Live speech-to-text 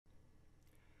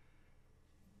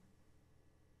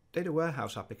Data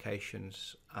warehouse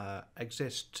applications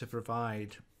exist to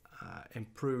provide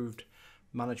improved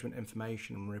management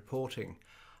information and reporting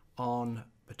on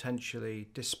potentially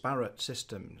disparate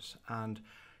systems. And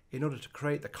in order to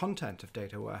create the content of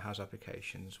data warehouse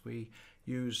applications, we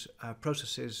use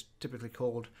processes typically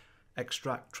called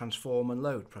extract, transform and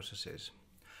load processes.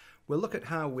 We'll look at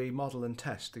how we model and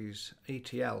test these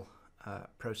ETL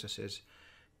processes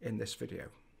in this video.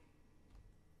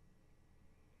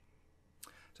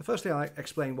 So firstly, I'll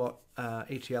explain what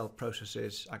ETL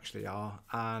processes actually are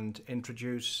and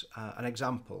introduce an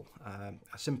example,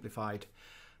 a simplified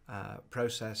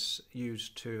process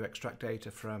used to extract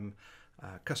data from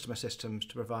customer systems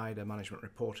to provide a management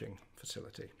reporting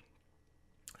facility.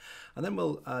 And then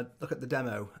we'll look at the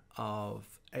demo of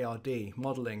ARD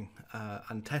modeling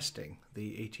and testing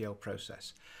the ETL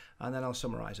process, and then I'll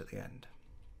summarize at the end.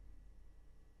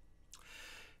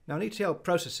 Now, ETL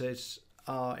processes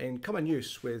are in common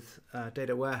use with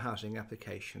data warehousing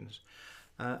applications,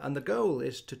 and the goal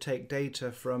is to take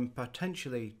data from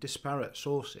potentially disparate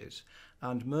sources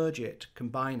and merge it,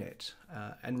 combine it,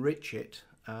 enrich it,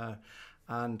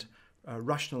 and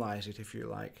rationalize it, if you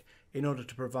like, in order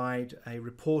to provide a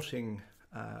reporting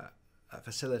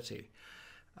facility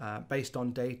based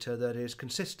on data that is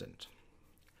consistent.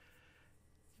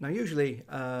 Now, usually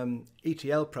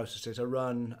ETL processes are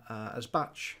run as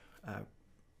batch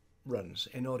runs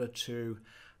in order to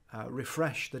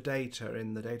refresh the data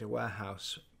in the data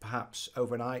warehouse, perhaps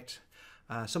overnight,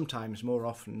 sometimes more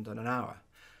often than an hour.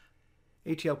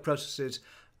 ETL processes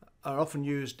are often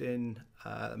used in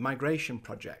migration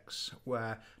projects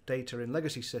where data in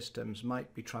legacy systems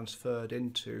might be transferred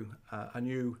into a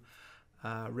new,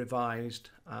 revised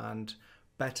and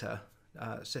better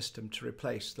system to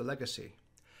replace the legacy.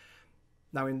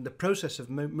 Now, in the process of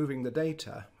moving the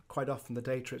data, quite often the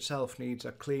data itself needs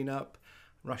a cleanup,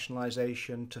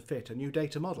 rationalization to fit a new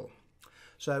data model.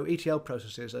 So ETL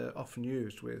processes are often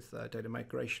used with data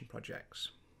migration projects.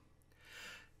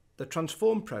 The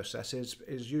transform process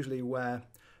is usually where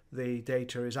the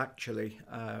data is actually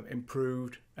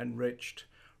improved, enriched,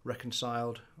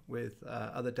 reconciled with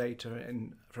other data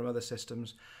from other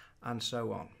systems, and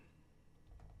so on.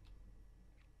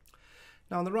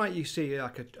 Now, on the right you see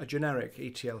like a generic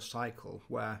ETL cycle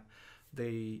where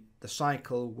the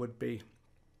cycle would be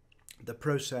the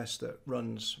process that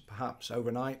runs perhaps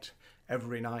overnight,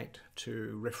 every night,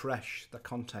 to refresh the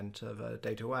content of a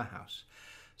data warehouse.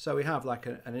 So we have like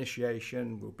an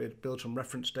initiation, we'll build some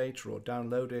reference data or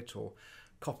download it or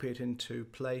copy it into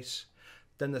place.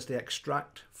 Then there's the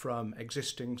extract from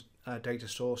existing data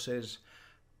sources.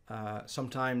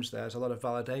 Sometimes there's a lot of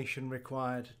validation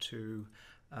required to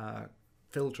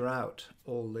filter out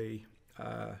all the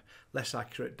less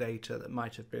accurate data that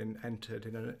might have been entered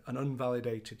in an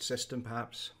unvalidated system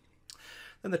perhaps.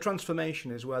 Then the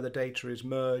transformation is where the data is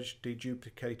merged,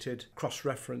 deduplicated,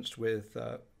 cross-referenced with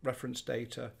reference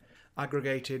data,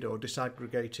 aggregated or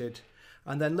disaggregated,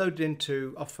 and then loaded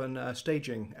into often a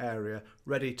staging area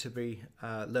ready to be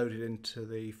loaded into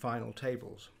the final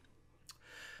tables.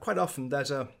 Quite often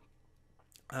there's a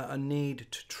need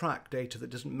to track data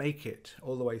that doesn't make it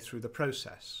all the way through the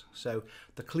process. So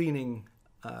the cleaning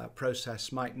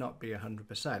process might not be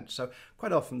 100%. So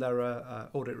quite often there are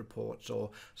audit reports or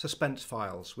suspense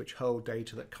files which hold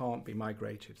data that can't be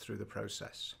migrated through the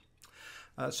process.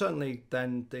 Certainly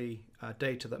then the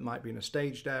data that might be in a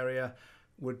staged area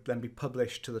would then be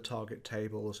published to the target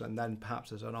tables, and then perhaps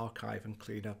there's an archive and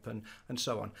cleanup and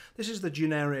so on. This is the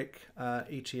generic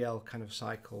ETL kind of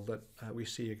cycle that we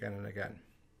see again and again.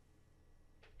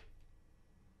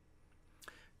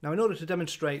 Now, in order to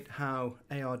demonstrate how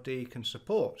ARD can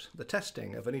support the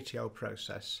testing of an ETL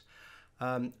process,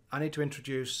 I need to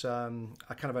introduce a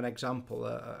kind of an example,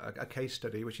 a case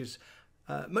study, which is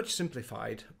much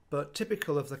simplified, but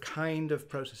typical of the kind of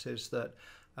processes that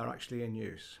are actually in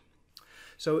use.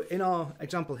 So in our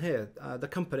example here, the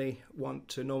company want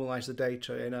to normalize the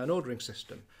data in an ordering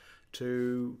system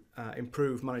to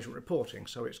improve management reporting.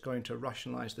 So it's going to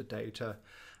rationalize the data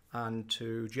and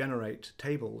to generate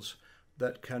tables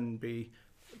that can be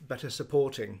better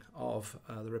supporting of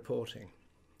the reporting.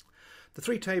 The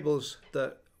three tables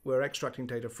that we're extracting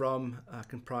data from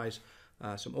comprise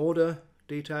some order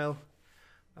detail,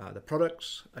 the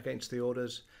products against the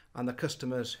orders, and the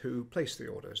customers who place the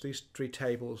orders. These three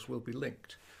tables will be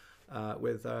linked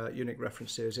with unique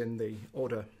references in the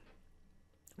order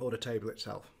table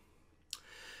itself.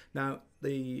 Now,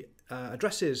 the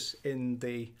addresses in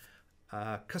the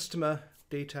customer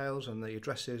details and the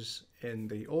addresses in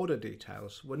the order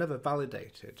details were never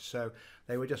validated, so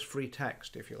they were just free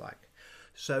text, if you like.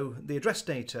 So the address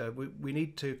data, we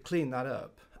need to clean that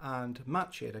up and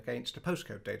match it against a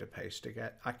postcode database to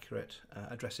get accurate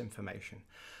address information.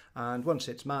 And once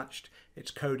it's matched,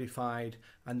 it's codified,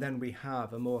 and then we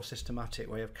have a more systematic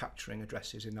way of capturing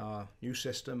addresses in our new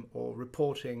system or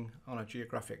reporting on a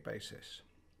geographic basis.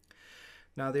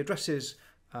 Now the addresses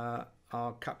are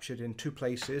captured in two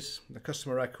places, the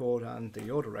customer record and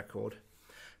the order record.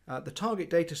 The target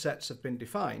data sets have been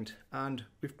defined, and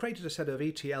we've created a set of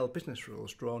ETL business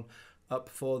rules drawn up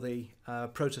for the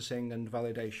processing and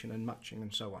validation and matching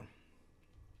and so on.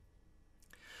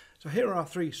 So here are our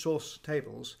three source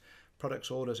tables: products,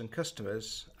 orders and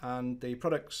customers, and the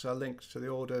products are linked to the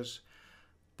orders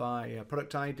by a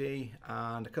product ID,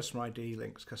 and a customer ID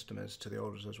links customers to the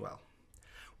orders as well.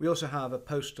 We also have a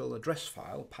postal address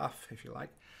file, PAF if you like,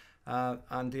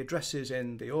 and the addresses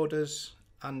in the orders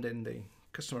and in the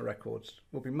customer records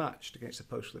will be matched against the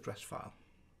postal address file.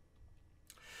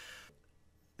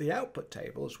 The output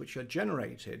tables, which are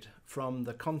generated from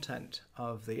the content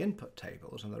of the input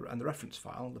tables and the reference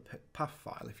file, the PAF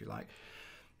file if you like,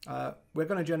 we're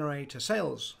going to generate a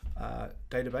sales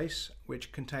database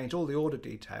which contains all the order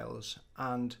details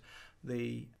and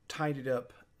the tidied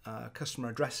up customer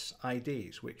address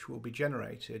IDs, which will be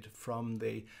generated from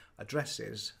the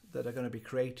addresses that are going to be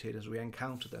created as we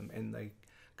encounter them in the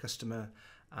customer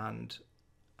and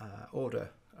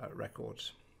order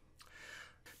records.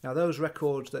 Now those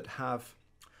records that have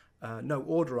no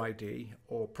order ID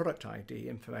or product ID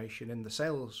information in the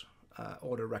sales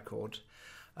order record,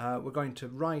 we're going to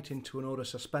write into an order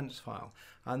suspense file,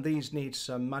 and these need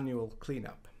some manual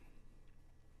cleanup.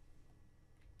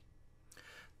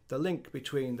 The link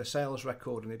between the sales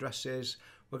record and the addresses,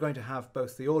 we're going to have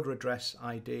both the order address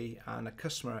ID and a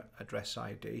customer address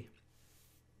ID,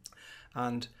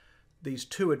 and these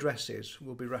two addresses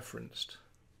will be referenced.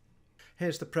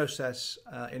 Here's the process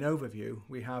in overview.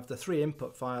 We have the three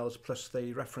input files plus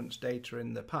the reference data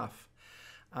in the PAF,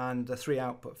 and the three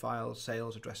output files: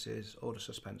 sales, addresses, order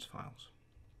suspense files.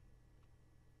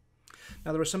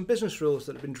 Now there are some business rules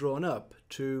that have been drawn up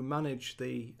to manage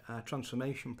the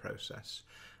transformation process,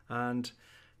 and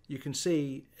you can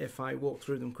see if I walk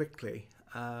through them quickly.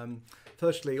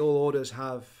 Firstly, all orders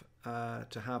have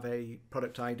to have a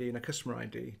product ID and a customer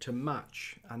ID to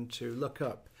match and to look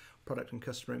up product and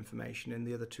customer information in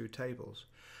the other two tables.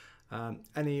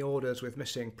 Any orders with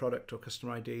missing product or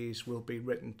customer IDs will be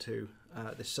written to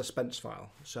this suspense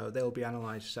file, so they'll be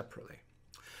analysed separately.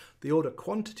 The order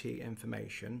quantity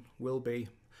information will be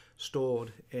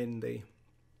stored in the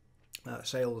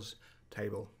sales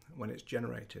table when it's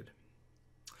generated.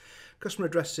 Customer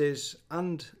addresses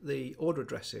and the order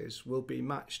addresses will be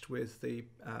matched with the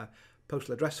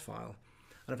postal address file,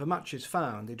 and if a match is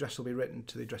found, the address will be written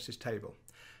to the addresses table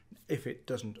if it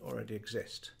doesn't already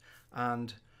exist.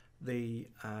 And the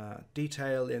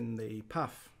detail in the PAF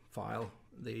file,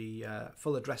 the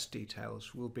full address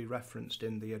details, will be referenced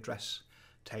in the address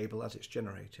table as it's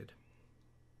generated.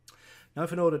 Now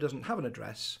if an order doesn't have an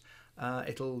address,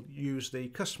 it'll use the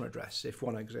customer address if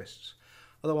one exists.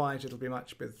 Otherwise it'll be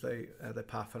matched with the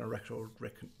PAF and a record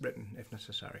written if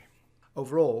necessary.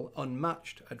 Overall,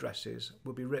 unmatched addresses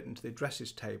will be written to the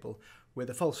addresses table with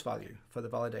a false value for the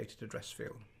validated address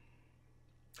field.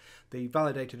 The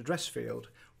validated address field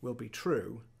will be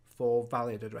true for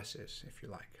valid addresses, if you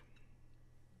like.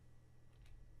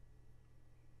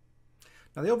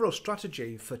 Now the overall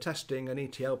strategy for testing an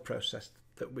ETL process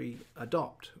that we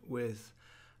adopt with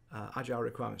Agile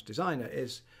Requirements Designer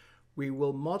is we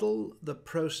will model the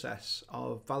process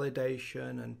of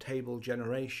validation and table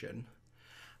generation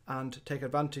and take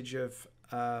advantage of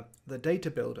the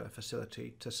data builder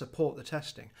facility to support the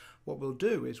testing. What we'll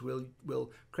do is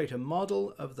we'll create a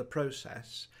model of the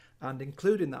process and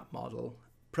include in that model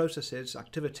processes,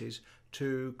 activities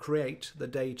to create the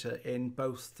data in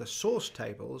both the source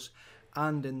tables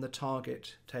and in the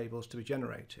target tables to be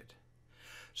generated.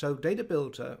 So Data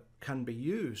Builder can be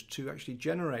used to actually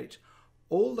generate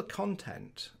all the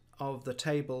content of the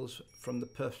tables from the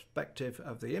perspective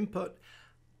of the input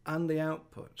and the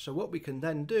output. So what we can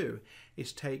then do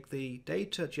is take the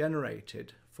data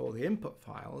generated for the input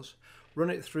files, run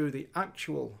it through the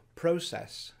actual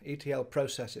process, ETL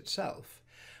process itself,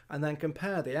 and then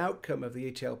compare the outcome of the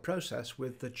ETL process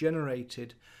with the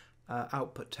generated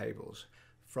output tables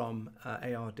from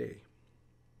ARD.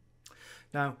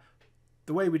 Now,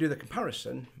 the way we do the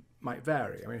comparison might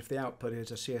vary. I mean, if the output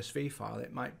is a CSV file,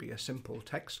 it might be a simple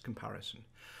text comparison.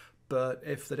 But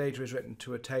if the data is written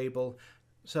to a table,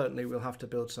 certainly we'll have to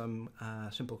build some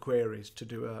simple queries to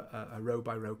do a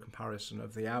row-by-row comparison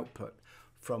of the output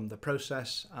from the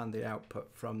process and the output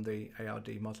from the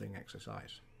ARD modelling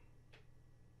exercise.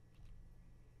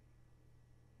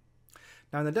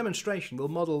 Now in the demonstration we'll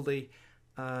model the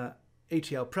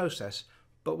ETL process,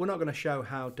 but we're not going to show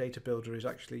how Data Builder is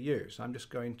actually used. I'm just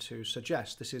going to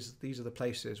suggest these are the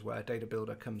places where Data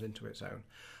Builder comes into its own.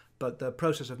 But the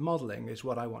process of modeling is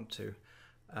what I want to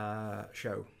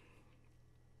show.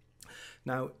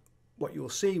 Now, what you'll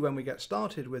see when we get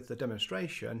started with the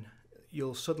demonstration,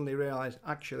 you'll suddenly realize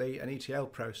actually an ETL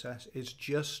process is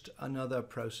just another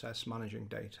process managing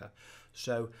data.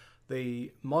 So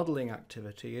the modeling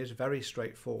activity is very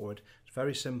straightforward, it's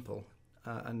very simple,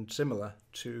 and similar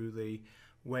to the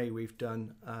way we've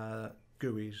done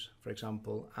GUIs, for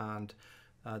example, and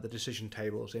the decision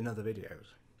tables in other videos.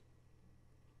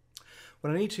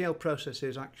 When an ETL process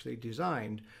is actually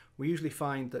designed, we usually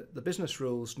find that the business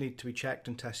rules need to be checked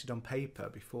and tested on paper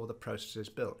before the process is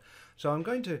built. So I'm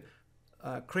going to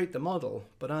create the model,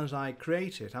 but as I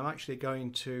create it, I'm actually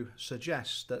going to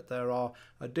suggest that there are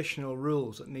additional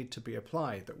rules that need to be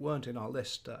applied that weren't in our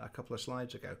list a couple of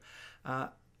slides ago.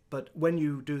 But when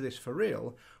you do this for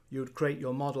real, you would create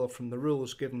your model from the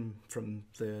rules given from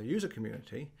the user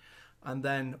community, and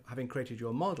then having created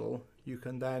your model, you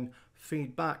can then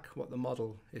feed back what the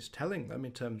model is telling them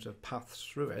in terms of paths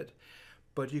through it.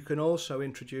 But you can also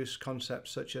introduce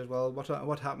concepts such as, well,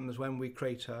 what happens when we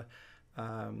create a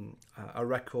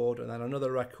record and then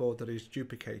another record that is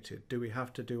duplicated? Do we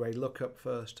have to do a lookup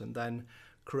first and then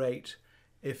create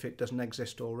if it doesn't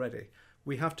exist already?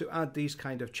 We have to add these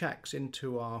kind of checks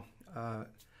into our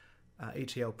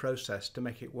ETL process to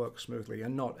make it work smoothly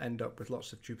and not end up with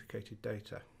lots of duplicated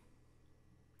data.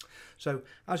 So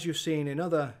as you've seen in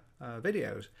other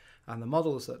videos and the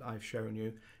models that I've shown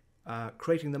you,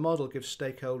 creating the model gives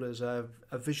stakeholders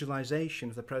a visualization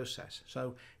of the process,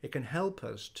 so it can help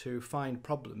us to find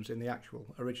problems in the actual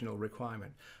original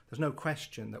requirement. There's no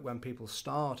question that when people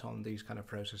start on these kind of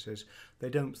processes, they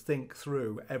don't think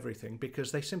through everything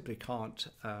because they simply can't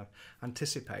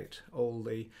anticipate all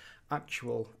the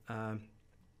actual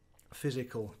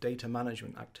physical data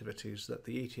management activities that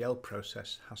the ETL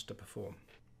process has to perform.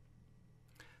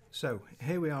 So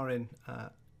here we are in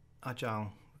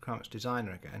Agile Requirements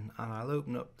Designer again, and I'll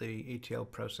open up the ETL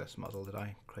process model that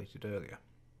I created earlier.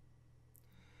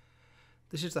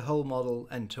 This is the whole model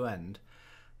end to end,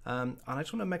 and I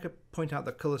just want to point out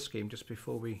the colour scheme just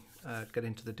before we get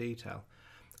into the detail.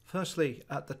 Firstly,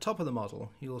 at the top of the model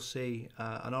you'll see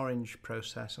an orange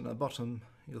process, and at the bottom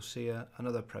you'll see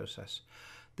another process.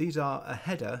 These are a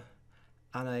header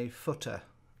and a footer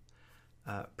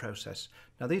process.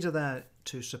 Now these are there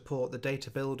to support the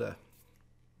Data Builder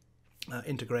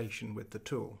integration with the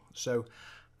tool. So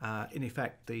in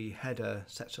effect the header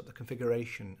sets up the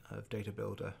configuration of Data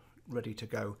Builder ready to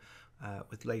go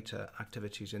with later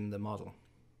activities in the model.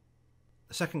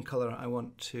 The second colour I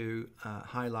want to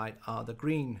highlight are the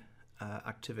green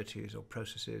activities or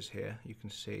processes here, you can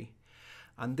see,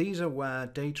 and these are where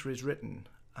data is written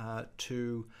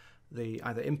to the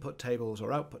either input tables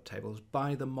or output tables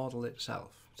by the model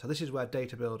itself. So this is where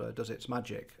Data Builder does its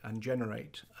magic and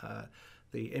generate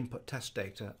the input test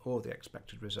data or the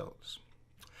expected results.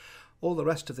 All the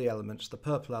rest of the elements, the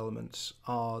purple elements,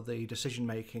 are the decision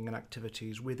making and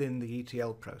activities within the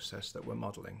ETL process that we're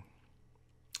modelling.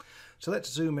 So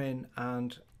let's zoom in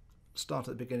and start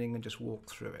at the beginning and just walk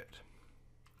through it.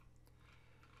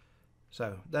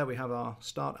 So there we have our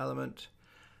start element,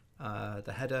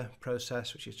 the header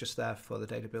process, which is just there for the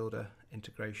Data Builder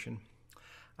integration.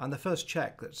 And the first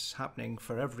check that's happening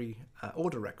for every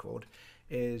order record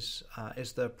is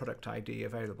the product ID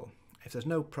available. If there's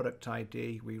no product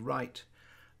ID, we write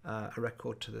a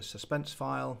record to the suspense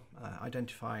file,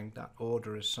 identifying that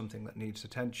order as something that needs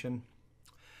attention.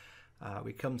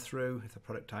 We come through if the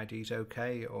product ID is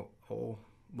okay or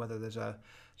whether there's a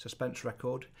suspense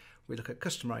record. We look at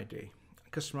customer ID.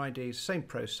 Customer ID is the same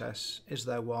process. Is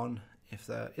there one? If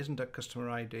there isn't a customer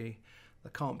ID,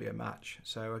 there can't be a match.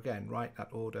 So again, write that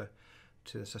order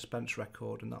to the suspense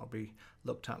record and that'll be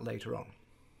looked at later on.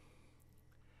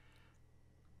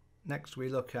 Next we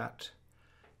look at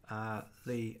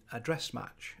the address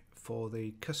match for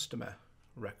the customer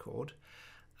record,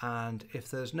 and if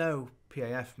there's no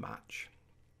PAF match,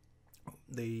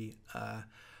 the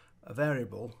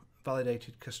variable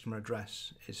validated customer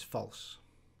address is false.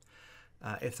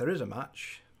 If there is a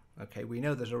match, okay, we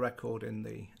know there's a record in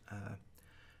the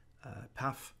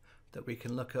PAF that we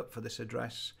can look up for this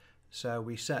address, so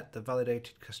we set the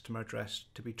validated customer address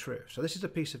to be true. So this is a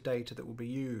piece of data that will be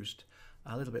used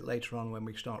a little bit later on when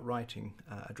we start writing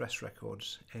address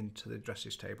records into the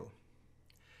addresses table.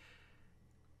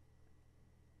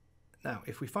 Now,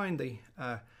 if we find the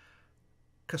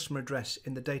customer address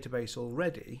in the database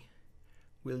already,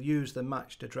 we'll use the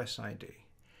matched address ID.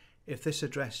 If this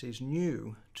address is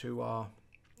new to our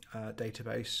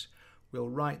database, we'll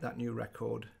write that new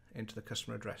record into the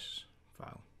customer address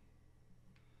file.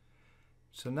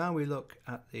 So now we look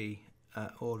at the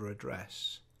order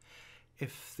address.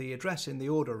 If the address in the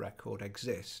order record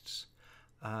exists,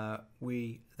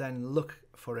 we then look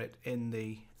for it in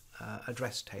the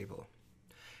address table.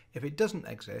 If it doesn't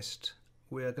exist,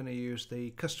 we are going to use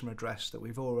the customer address that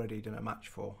we've already done a match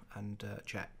for and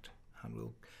checked, and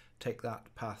we'll take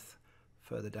that path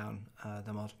further down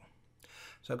the model.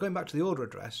 So going back to the order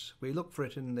address, we look for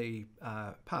it in the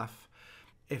path.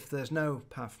 If there's no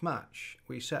path match,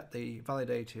 we set the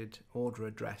validated order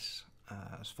address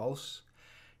as false.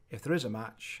 If there is a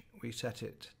match, we set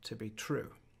it to be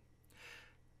true.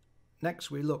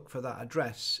 Next, we look for that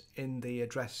address in the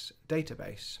address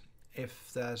database.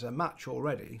 If there's a match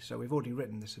already, so we've already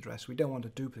written this address, we don't want a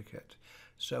duplicate,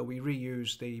 so we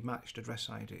reuse the matched address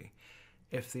ID.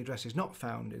 If the address is not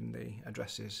found in the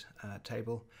addresses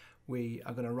table, we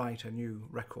are going to write a new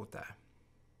record there.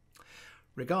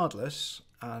 Regardless,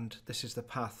 and this is the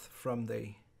path from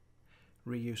the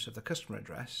reuse of the customer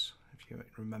address, if you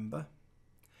remember.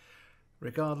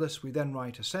 Regardless, we then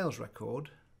write a sales record,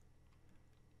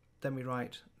 then we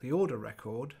write the order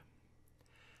record.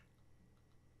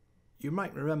 You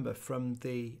might remember from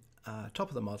the top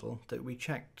of the model that we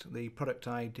checked the product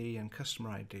ID and customer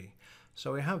ID.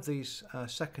 So we have these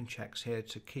second checks here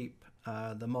to keep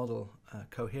the model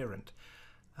coherent.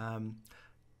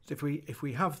 If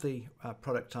we have the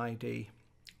product ID,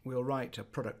 we'll write a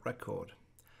product record.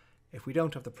 If we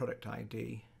don't have the product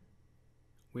ID,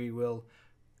 we will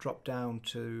drop down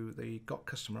to the got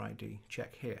customer ID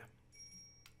check here.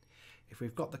 If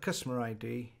we've got the customer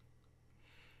ID,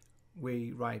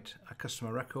 we write a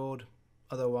customer record,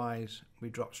 otherwise we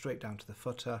drop straight down to the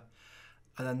footer,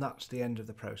 and then that's the end of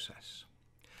the process.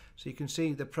 So you can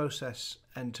see the process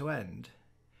end to end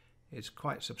is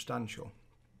quite substantial,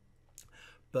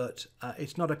 but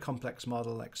it's not a complex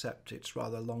model, except it's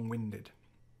rather long-winded.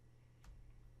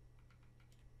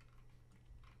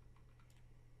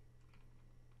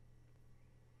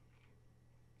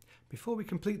 Before we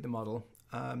complete the model,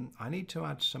 I need to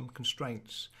add some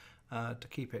constraints to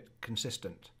keep it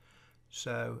consistent.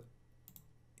 So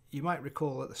you might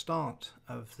recall at the start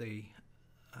of the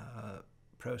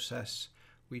process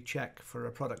we check for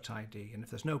a product ID, and if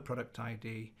there's no product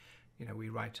ID, we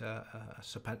write a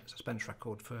suspense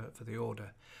record for the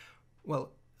order.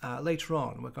 Well, later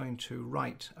on we're going to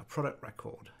write a product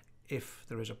record if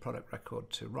there is a product record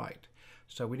to write.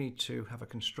 So we need to have a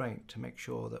constraint to make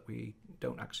sure that we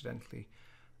don't accidentally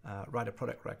write a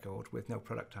product record with no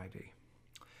product ID.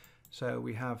 So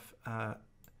we have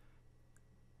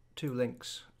two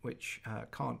links which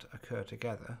can't occur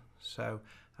together. So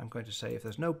I'm going to say if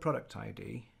there's no product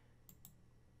ID,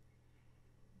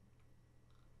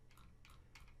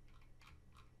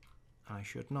 I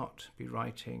should not be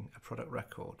writing a product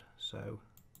record. So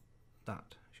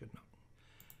that should not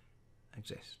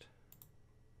exist.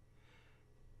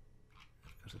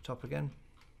 Go to the top again.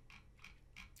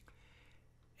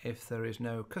 If there is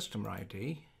no customer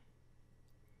ID,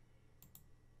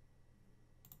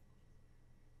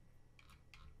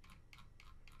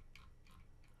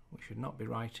 we should not be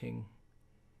writing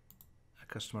a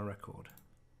customer record.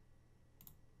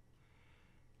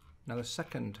 Now the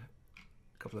second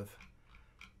couple of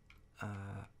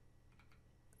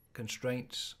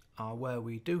constraints are where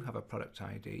we do have a product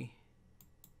ID.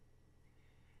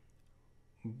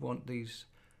 We want these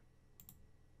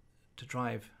to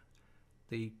drive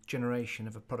the generation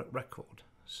of a product record.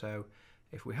 So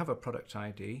if we have a product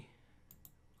ID,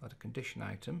 at a condition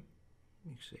item,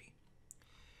 you see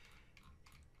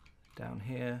down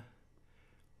here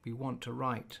we want to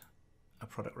write a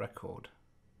product record.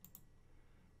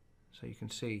 So you can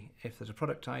see if there's a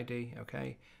product ID,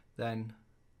 okay, then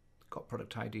got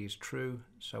product ID is true,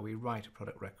 so we write a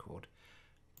product record,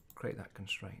 create that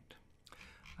constraint.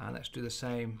 And let's do the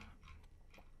same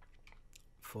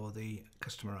for the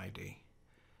customer ID.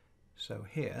 So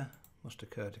here must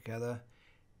occur together.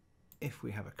 If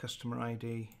we have a customer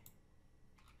ID,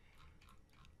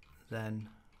 then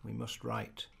we must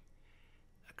write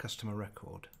a customer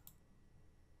record.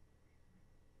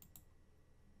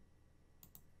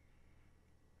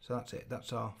 So that's it.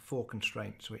 That's our 4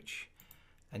 constraints which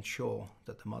ensure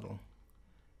that the model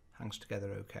hangs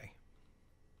together okay.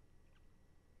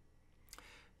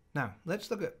 Now let's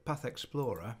look at Path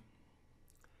Explorer,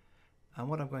 and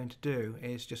what I'm going to do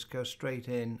is just go straight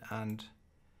in and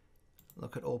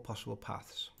look at all possible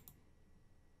paths,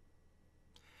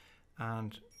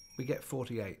 and we get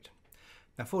 48.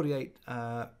 Now 48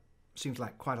 seems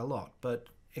like quite a lot, but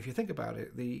if you think about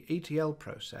it, the ETL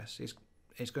process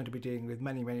is going to be dealing with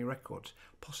many, many records,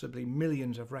 possibly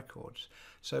millions of records.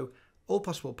 So all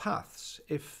possible paths,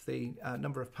 if the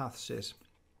number of paths is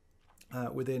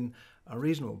within a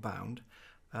reasonable bound,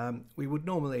 we would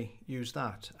normally use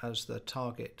that as the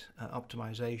target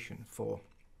optimization for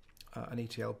an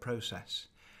ETL process.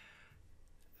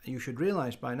 You should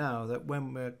realize by now that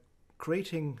when we're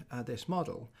creating this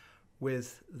model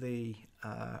with the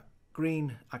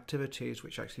green activities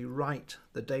which actually write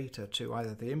the data to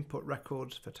either the input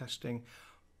records for testing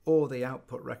or the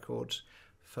output records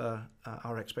for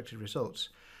our expected results,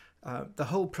 the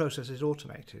whole process is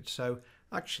automated. So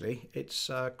actually it's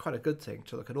quite a good thing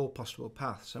to look at all possible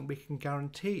paths, and we can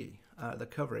guarantee the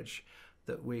coverage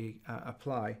that we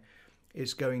apply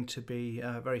is going to be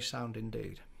very sound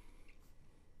indeed.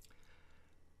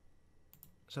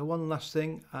 So one last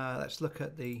thing, let's look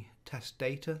at the test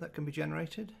data that can be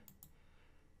generated.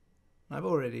 I've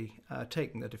already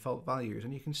taken the default values,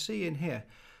 and you can see in here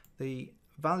the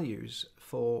values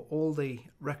for all the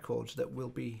records that will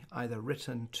be either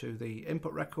written to the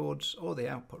input records or the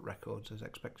output records as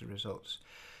expected results.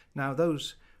 Now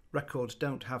those records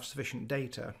don't have sufficient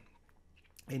data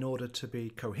in order to be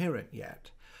coherent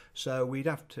yet, so we'd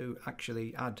have to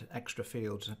actually add extra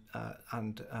fields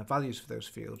and values for those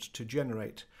fields to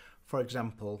generate, for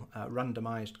example,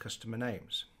 randomized customer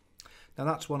names. Now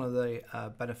that's one of the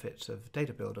benefits of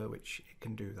Data Builder, which it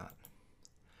can do that.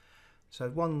 So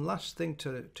one last thing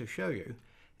to show you,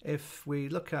 if we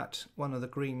look at one of the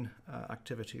green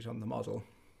activities on the model,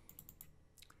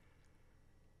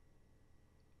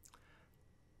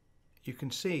 you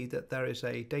can see that there is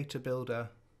a Data Builder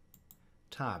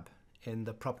tab in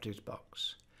the properties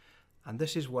box, and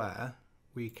this is where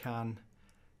we can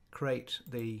create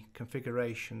the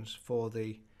configurations for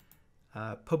the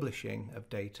publishing of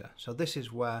data. So this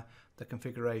is where the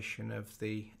configuration of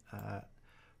the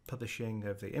publishing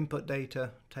of the input data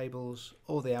tables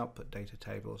or the output data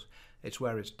tables, it's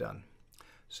where it's done.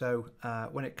 So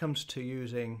when it comes to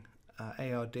using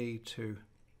ARD to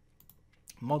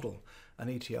model an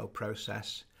ETL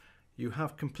process, you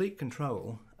have complete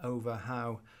control over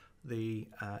how the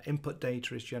input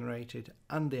data is generated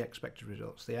and the expected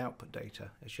results, the output data,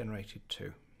 is generated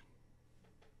too.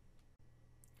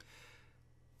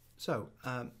 So,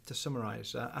 to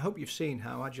summarise, I hope you've seen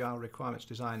how Agile Requirements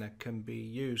Designer can be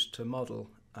used to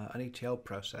model an ETL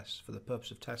process for the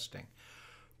purpose of testing.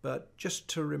 But just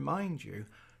to remind you,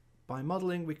 by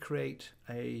modelling we create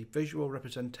a visual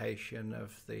representation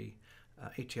of the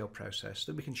ETL process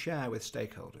that we can share with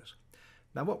stakeholders.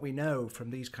 Now what we know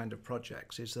from these kind of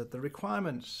projects is that the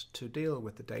requirements to deal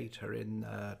with the data in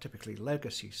typically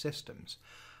legacy systems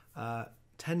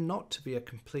tend not to be a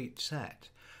complete set.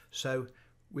 So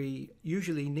we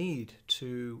usually need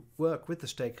to work with the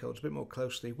stakeholders a bit more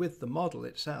closely with the model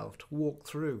itself to walk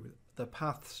through the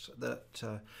paths that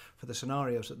for the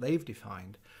scenarios that they've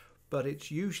defined. But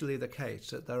it's usually the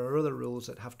case that there are other rules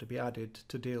that have to be added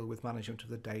to deal with management of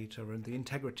the data and the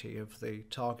integrity of the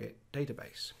target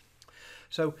database.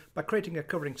 So by creating a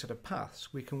covering set of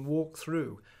paths, we can walk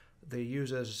through the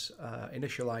user's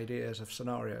initial ideas of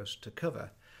scenarios to cover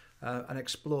and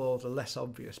explore the less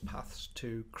obvious paths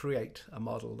to create a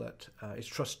model that is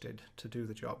trusted to do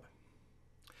the job.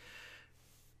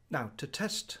 Now, to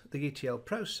test the ETL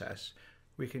process,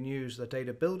 we can use the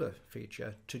Data Builder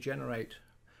feature to generate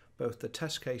both the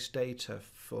test case data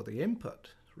for the input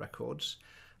records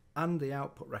and the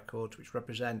output records, which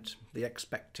represent the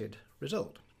expected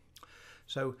result.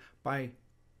 So by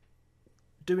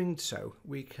doing so,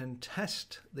 we can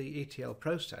test the ETL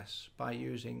process by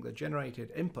using the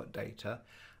generated input data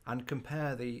and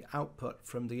compare the output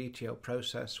from the ETL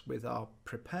process with our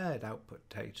prepared output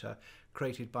data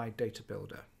created by Data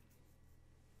Builder.